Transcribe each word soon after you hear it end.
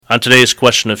On today's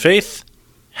question of faith,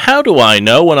 how do I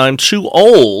know when I'm too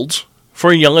old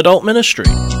for young adult ministry?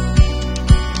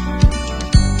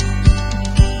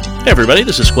 Hey everybody,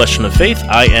 this is Question of Faith.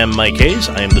 I am Mike Hayes.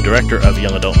 I am the Director of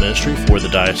Young Adult Ministry for the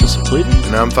Diocese of Cleveland.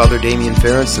 And I'm Father Damian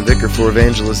Ferentz, the Vicar for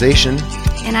Evangelization.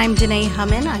 And I'm Danae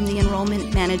Hummin. I'm the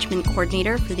Enrollment Management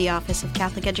Coordinator for the Office of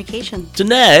Catholic Education.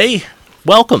 Danae,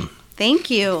 welcome. Thank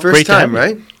you. First time,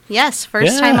 right? Yes,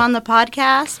 first time on the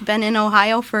podcast. Been in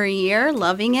Ohio for a year,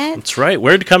 loving it. That's right.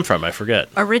 Where did it come from? I forget.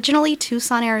 Originally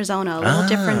Tucson, Arizona, a little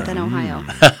different than Ohio.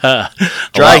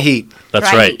 Dry heat. That's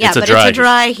Dry right. heat. Yeah, it's a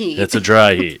dry heat. It's a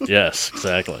dry heat. Yes,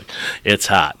 exactly. It's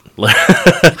hot.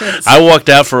 I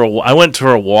went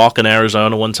for a walk in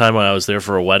Arizona one time when I was there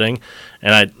for a wedding,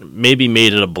 and I maybe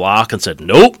made it a block and said,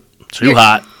 nope, too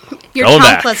hot. Your Going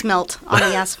chocolates back. melt on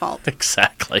the asphalt.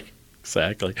 Exactly.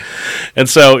 And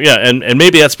so, yeah, and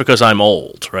maybe that's because I'm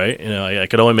old, right? You know, I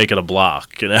could only make it a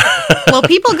block, you know. Well,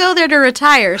 people go there to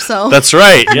retire, so. That's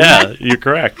right. Yeah, you're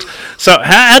correct. So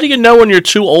how do you know when you're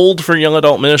too old for young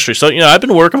adult ministry? So, you know, I've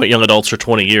been working with young adults for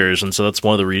 20 years, and so that's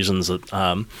one of the reasons that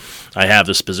I have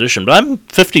this position. But I'm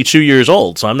 52 years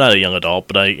old, so I'm not a young adult,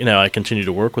 but I continue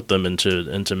to work with them and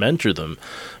to mentor them.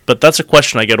 But that's a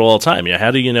question I get all the time. Yeah,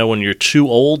 how do you know when you're too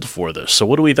old for this? So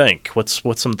what do we think? What's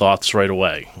some thoughts right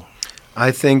away?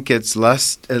 I think it's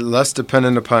less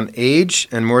dependent upon age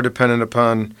and more dependent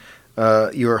upon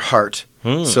your heart.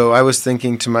 So I was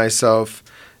thinking to myself,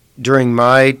 during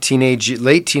my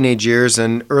late teenage years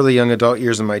and early young adult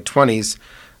years in my 20s,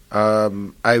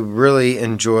 I really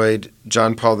enjoyed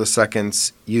John Paul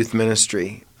II's youth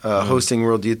ministry, hosting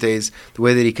World Youth Days, the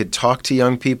way that he could talk to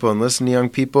young people and listen to young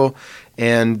people.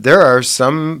 And there are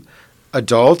some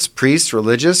adults, priests,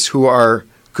 religious, who are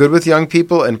good with young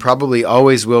people and probably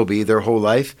always will be their whole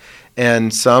life,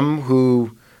 and some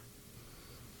who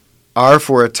are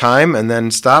for a time and then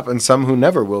stop, and some who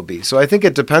never will be. So I think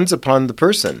it depends upon the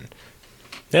person.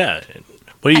 Yeah.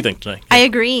 What do you think, Tonight? I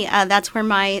agree. That's where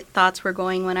my thoughts were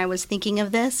going when I was thinking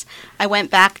of this. I went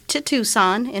back to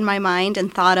Tucson in my mind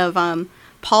and thought of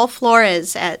Paul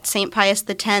Flores at St. Pius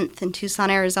X in Tucson,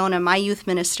 Arizona, my youth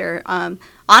minister.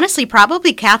 Honestly,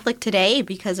 probably Catholic today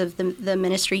because of the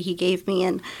ministry he gave me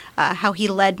and how he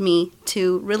led me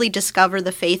to really discover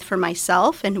the faith for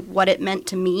myself and what it meant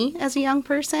to me as a young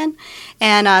person.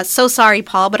 And so sorry,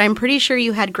 Paul, but I'm pretty sure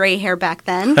you had gray hair back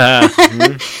then.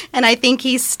 And I think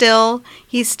he's still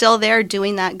there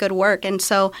doing that good work. And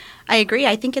so I agree.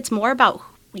 I think it's more about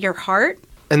your heart.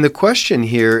 And the question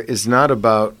here is not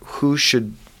about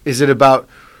is it about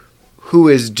who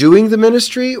is doing the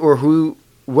ministry or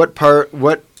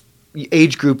what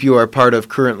age group you are part of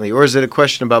currently, or is it a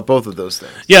question about both of those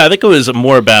things? Yeah, I think it was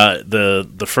more about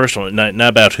the first one, not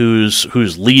about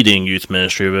who's leading youth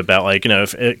ministry, but about, like, you know,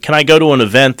 can I go to an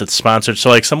event that's sponsored? So,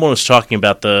 like, someone was talking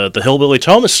about the Hillbilly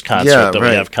Thomas concert we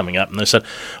have coming up, and they said,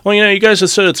 well, you know, you guys have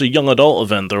said it's a young adult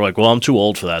event. They're like, well, I'm too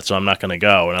old for that, so I'm not going to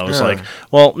go. And I was like,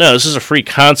 well, no, this is a free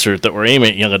concert that we're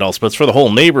aiming at young adults, but it's for the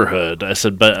whole neighborhood. I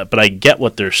said, but I get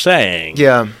what they're saying.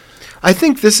 Yeah, I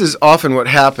think this is often what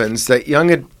happens, that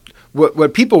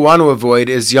what people want to avoid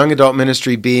is young adult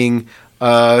ministry being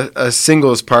a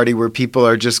singles party where people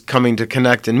are just coming to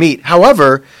connect and meet.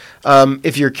 However,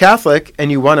 if you're Catholic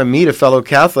and you want to meet a fellow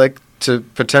Catholic to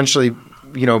potentially,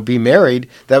 you know, be married,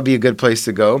 that would be a good place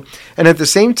to go. And at the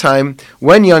same time,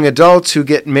 when young adults who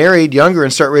get married younger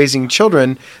and start raising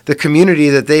children, the community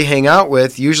that they hang out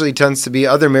with usually tends to be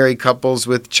other married couples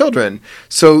with children.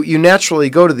 So you naturally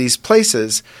go to these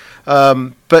places.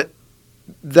 But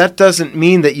that doesn't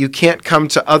mean that you can't come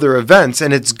to other events,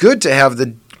 and it's good to have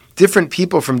the different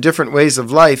people from different ways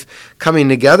of life coming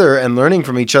together and learning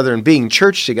from each other and being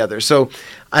church together. So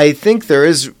I think there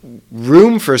is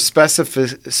room for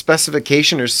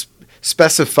specification or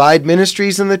specified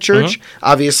ministries in the church.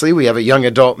 Obviously, we have a young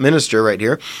adult minister right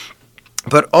here.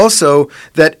 But also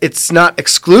that it's not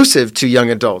exclusive to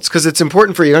young adults, because it's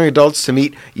important for young adults to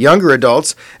meet younger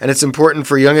adults, and it's important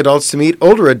for young adults to meet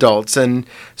older adults. And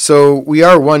so we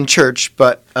are one church,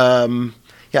 but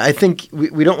I think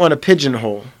we don't want to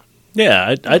pigeonhole.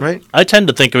 Yeah, right? I tend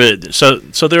to think of it, so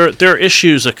there are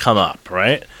issues that come up,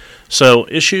 right? So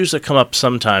issues that come up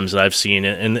sometimes that I've seen,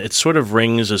 and it sort of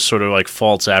rings as sort of like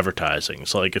false advertising.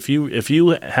 So like if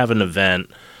you have an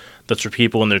event that's for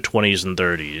people in their 20s and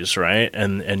 30s, right?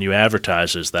 And you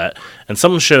advertise as that, and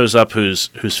someone shows up who's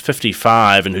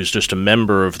 55 and who's just a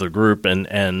member of the group,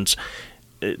 and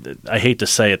I hate to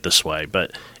say it this way,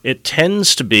 but it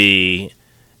tends to be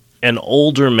an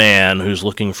older man who's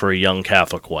looking for a young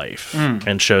Catholic wife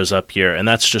and shows up here, and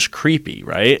that's just creepy,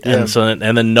 right? Yeah.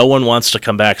 And then no one wants to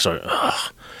come back. So,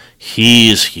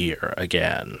 he's here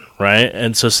again, right?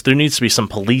 And so there needs to be some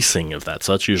policing of that.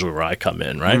 So that's usually where I come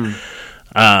in, right?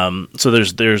 So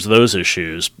there's those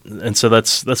issues, and so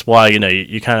that's why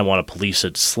you kind of want to police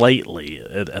it slightly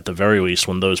at the very least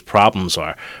when those problems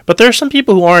are. But there are some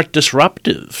people who aren't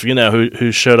disruptive,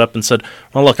 who showed up and said,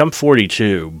 "Well, look, I'm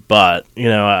 42, but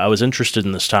I was interested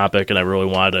in this topic and I really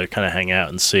wanted to kind of hang out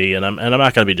and see, and I'm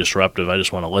not going to be disruptive. I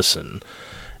just want to listen."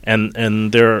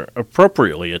 And they're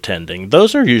appropriately attending.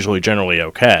 Those are usually generally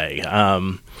okay.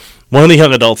 One of the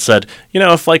young adults said,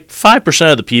 if like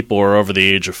 5% of the people are over the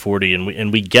age of 40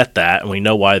 and we get that and we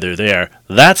know why they're there,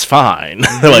 that's fine.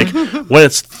 Like when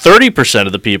it's 30%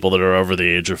 of the people that are over the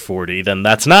age of 40, then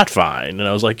that's not fine. And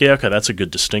I was like, yeah, okay, that's a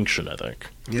good distinction, I think.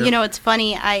 Yeah. It's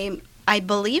funny. I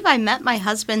believe I met my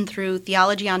husband through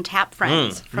Theology on Tap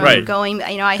friends. From right. going,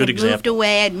 I Good had example. moved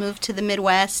away. I'd moved to the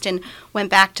Midwest and went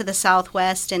back to the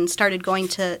Southwest and started going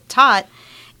to Tot.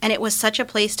 And it was such a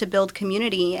place to build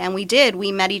community. And we did.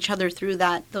 We met each other through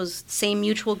those same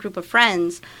mutual group of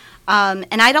friends.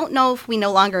 And I don't know if we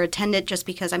no longer attend it just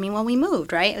because, we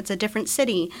moved, right? It's a different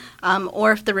city.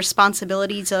 Or if the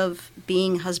responsibilities of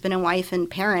being husband and wife and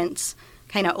parents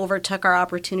kind of overtook our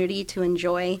opportunity to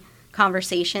enjoy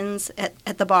conversations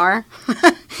at the bar.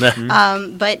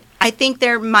 But I think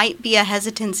there might be a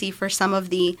hesitancy for some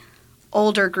of the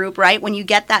older group, right? When you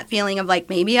get that feeling of like,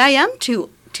 maybe I am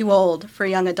too old for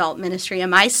young adult ministry.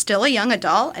 Am I still a young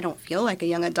adult? I don't feel like a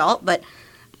young adult, but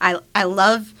I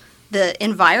love the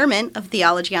environment of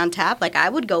Theology on Tap. Like I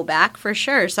would go back for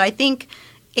sure. So I think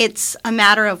it's a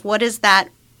matter of what does that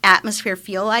atmosphere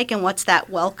feel like and what's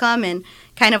that welcome, and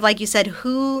kind of like you said,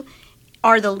 who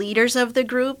are the leaders of the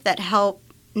group that help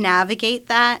navigate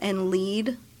that and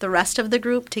lead the rest of the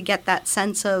group to get that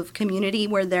sense of community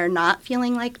where they're not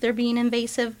feeling like they're being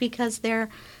invasive because they're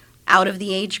out of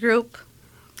the age group.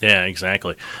 Yeah,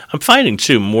 exactly. I'm finding,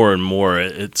 too, more and more,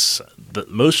 it's that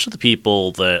most of the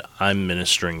people that I'm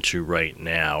ministering to right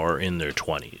now are in their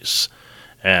 20s.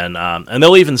 And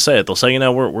they'll even say it. They'll say,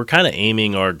 we're kind of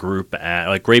aiming our group at,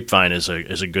 like Grapevine is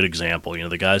a good example.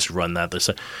 The guys who run that, they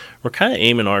say, we're kind of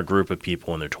aiming our group at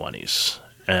people in their 20s.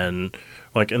 And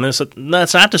that's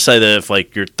not to say that if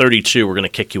like you're 32, we're going to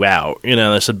kick you out.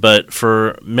 They said, but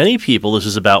for many people, this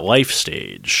is about life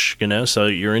stage. So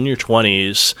you're in your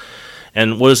 20s.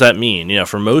 And what does that mean?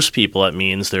 For most people, that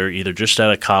means they're either just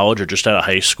out of college or just out of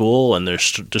high school, and they're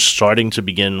just starting to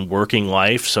begin working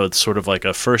life. So it's sort of like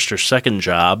a first or second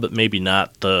job, but maybe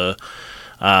not they're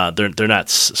not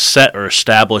set or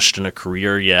established in a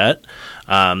career yet.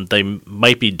 They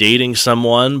might be dating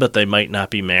someone, but they might not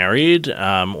be married,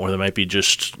 or they might be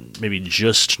just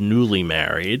newly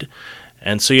married.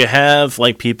 And so you have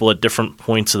like people at different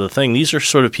points of the thing. These are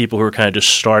sort of people who are kind of just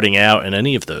starting out in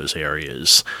any of those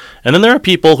areas. And then there are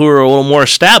people who are a little more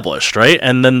established, right?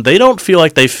 And then they don't feel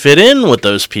like they fit in with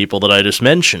those people that I just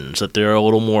mentioned, that they're a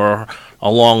little more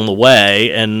along the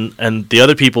way, and the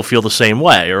other people feel the same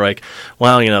way. Or like,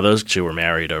 well, those two are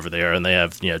married over there and they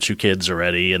have, 2 kids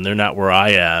already and they're not where I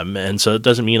am. And so it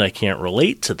doesn't mean I can't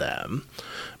relate to them.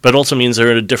 But it also means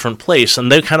they're in a different place,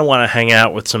 and they kind of want to hang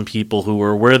out with some people who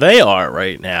are where they are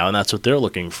right now, and that's what they're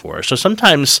looking for. So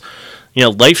sometimes,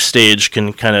 life stage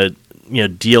can kind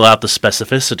of, deal out the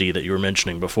specificity that you were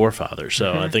mentioning before, Father.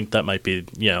 So I think that might be,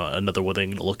 another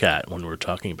thing to look at when we're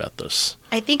talking about this.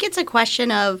 I think it's a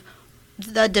question of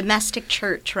the domestic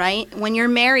church, right? When you're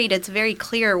married, it's very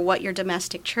clear what your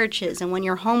domestic church is, and when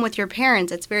you're home with your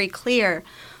parents, it's very clear.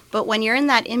 But when you're in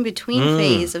that in-between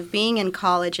phase of being in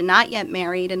college and not yet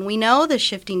married, and we know the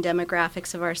shifting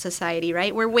demographics of our society,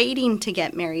 right? We're waiting to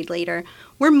get married later.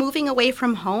 We're moving away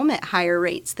from home at higher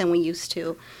rates than we used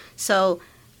to. So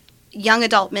young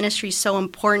adult ministry is so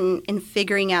important in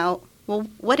figuring out, well,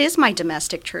 what is my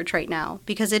domestic church right now?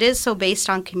 Because it is so based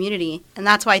on community, and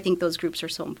that's why I think those groups are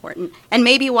so important. And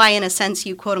maybe why, in a sense,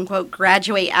 you quote-unquote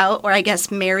graduate out, or I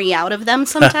guess marry out of them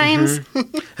sometimes.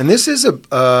 And this is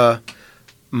a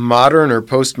modern or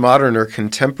postmodern or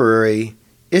contemporary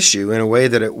issue in a way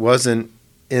that it wasn't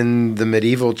in the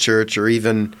medieval church or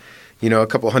even, a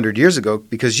couple hundred years ago,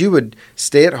 because you would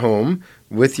stay at home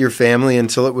with your family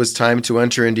until it was time to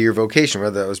enter into your vocation,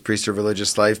 whether that was priest or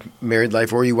religious life, married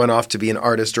life, or you went off to be an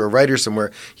artist or a writer somewhere.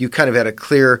 You kind of had a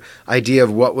clear idea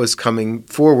of what was coming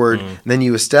forward, and then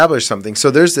you established something.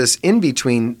 So there's this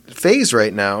in-between phase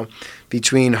right now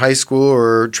between high school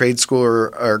or trade school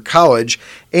or college,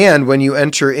 and when you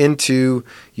enter into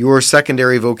your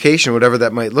secondary vocation, whatever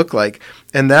that might look like.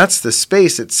 And that's the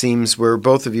space, it seems, where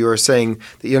both of you are saying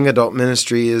that young adult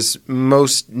ministry is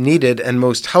most needed and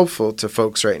most helpful to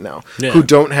folks right now who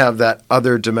don't have that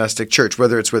other domestic church,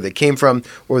 whether it's where they came from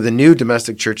or the new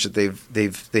domestic church that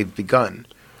they've begun.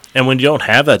 And when you don't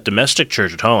have that domestic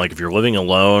church at home, like if you're living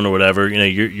alone or whatever,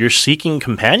 you're seeking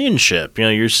companionship.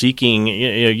 You're seeking,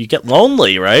 you get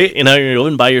lonely, right? You're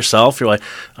living by yourself. You're like,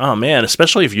 oh man,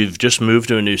 especially if you've just moved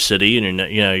to a new city and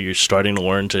you're starting to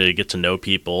learn to get to know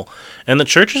people. And the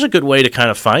church is a good way to kind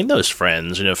of find those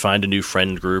friends, find a new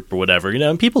friend group or whatever.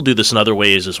 And people do this in other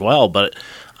ways as well. But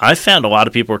I found a lot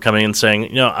of people are coming in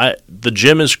saying, the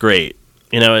gym is great.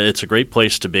 It's a great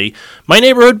place to be. My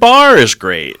neighborhood bar is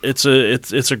great. It's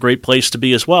a great place to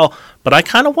be as well. But I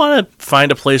kind of want to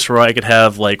find a place where I could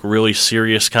have like really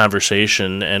serious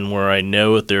conversation and where I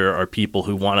know that there are people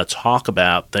who want to talk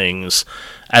about things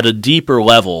at a deeper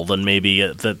level than maybe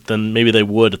they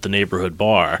would at the neighborhood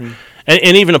bar. Mm.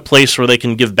 And even a place where they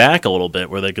can give back a little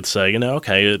bit, where they could say,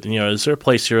 okay, is there a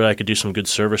place here I could do some good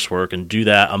service work and do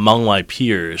that among my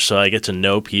peers, so I get to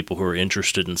know people who are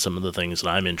interested in some of the things that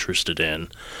I'm interested in,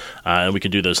 and we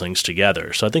could do those things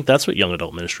together. So I think that's what young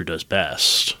adult ministry does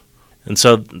best. And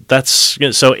so that's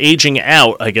so aging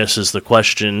out, I guess, is the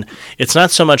question. It's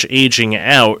not so much aging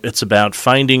out; it's about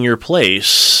finding your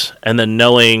place and then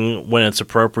knowing when it's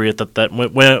appropriate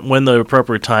when the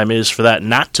appropriate time is for that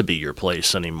not to be your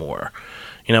place anymore.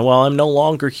 Well, I'm no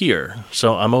longer here,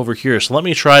 so I'm over here. So let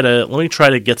me try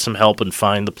to get some help and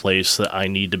find the place that I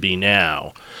need to be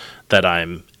now that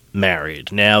I'm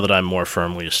married, now that I'm more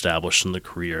firmly established in the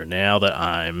career, now that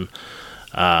I'm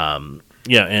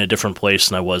in a different place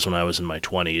than I was when I was in my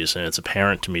 20s, and it's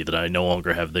apparent to me that I no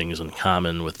longer have things in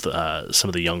common with some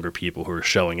of the younger people who are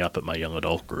showing up at my young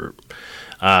adult group.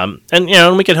 And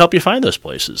we can help you find those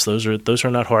places. Those are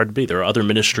not hard to be. There are other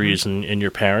ministries in your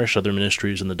parish, other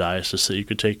ministries in the diocese that you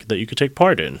could take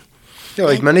part in. Yeah,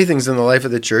 like many things in the life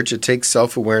of the church, it takes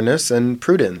self-awareness and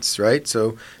prudence, right?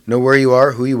 So know where you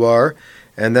are, who you are,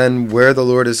 and then where the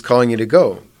Lord is calling you to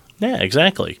go. Yeah,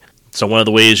 exactly. So one of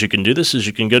the ways you can do this is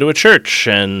you can go to a church,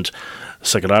 and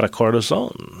Sagrada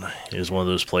Corazon is one of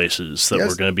those places that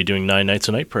we're going to be doing 9 nights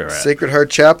a night prayer at. Sacred Heart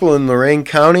Chapel in Lorain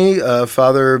County.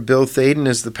 Father Bill Thaden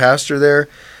is the pastor there.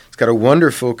 It's got a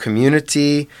wonderful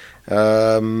community.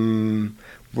 9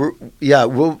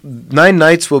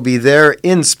 nights will be there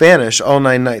in Spanish, all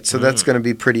 9 nights, so that's going to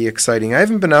be pretty exciting. I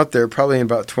haven't been out there probably in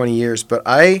about 20 years, but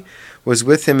I was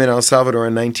with him in El Salvador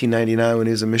in 1999 when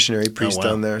he was a missionary priest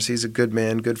down there. So he's a good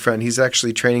man, good friend. He's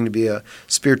actually training to be a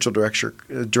spiritual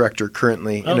director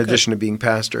currently, in addition to being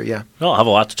pastor, yeah. Well, I'll have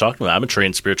a lot to talk to him. I'm a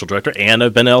trained spiritual director, and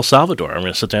I've been to El Salvador. I'm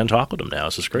going to sit down and talk with him now.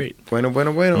 This is great. Bueno.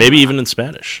 Maybe even in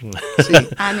Spanish.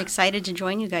 I'm excited to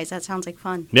join you guys. That sounds like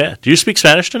fun. Yeah. Do you speak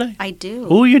Spanish today? I do.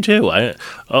 Oh, you do. I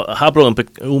hablo un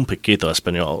poquito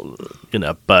español,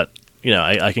 but...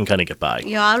 I can kind of get by.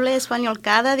 Yo hablo español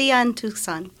cada día en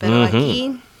Tucson, pero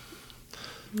aquí,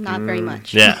 not very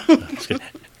much. Yeah.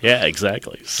 Yeah,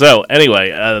 exactly. So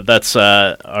anyway, that's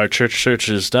our church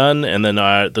is done, and then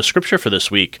the scripture for this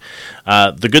week,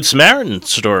 the Good Samaritan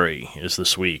story is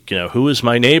this week. Who is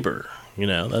my neighbor?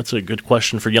 That's a good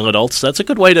question for young adults. That's a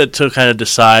good way to kind of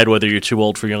decide whether you're too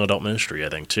old for young adult ministry, I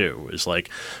think, too. Is like,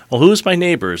 well, who's my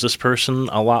neighbor? Is this person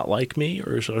a lot like me,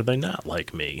 or are they not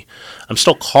like me? I'm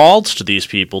still called to these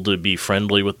people to be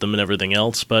friendly with them and everything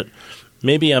else, but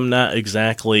maybe I'm not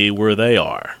exactly where they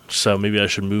are. So maybe I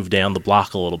should move down the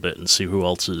block a little bit and see who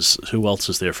else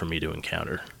is there for me to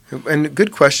encounter. And a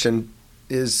good question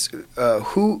is,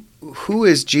 who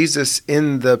is Jesus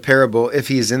in the parable if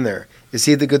he is in there? Is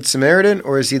he the Good Samaritan,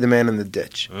 or is he the man in the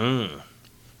ditch? I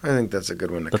think that's a good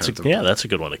one to contemplate. That's a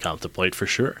good one to contemplate for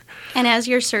sure. And as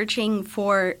you're searching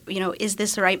for, is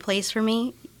this the right place for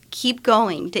me? Keep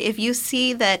going. If you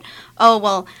see that,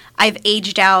 I've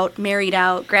aged out, married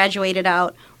out, graduated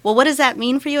out, well, what does that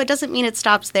mean for you? It doesn't mean it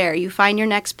stops there. You find your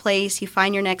next place, you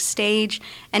find your next stage,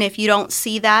 and if you don't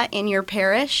see that in your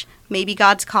parish, maybe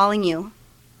God's calling you.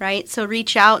 Right? So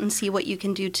reach out and see what you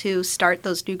can do to start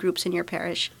those new groups in your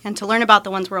parish and to learn about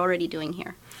the ones we're already doing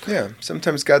here. Yeah.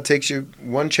 Sometimes God takes you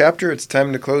one chapter. It's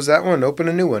time to close that one and open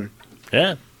a new one.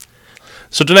 Yeah.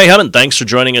 So Danae Hutton, thanks for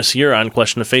joining us here on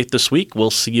Question of Faith this week.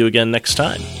 We'll see you again next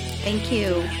time. Thank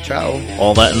you. Ciao.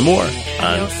 All that and more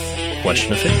on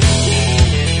Question of Faith.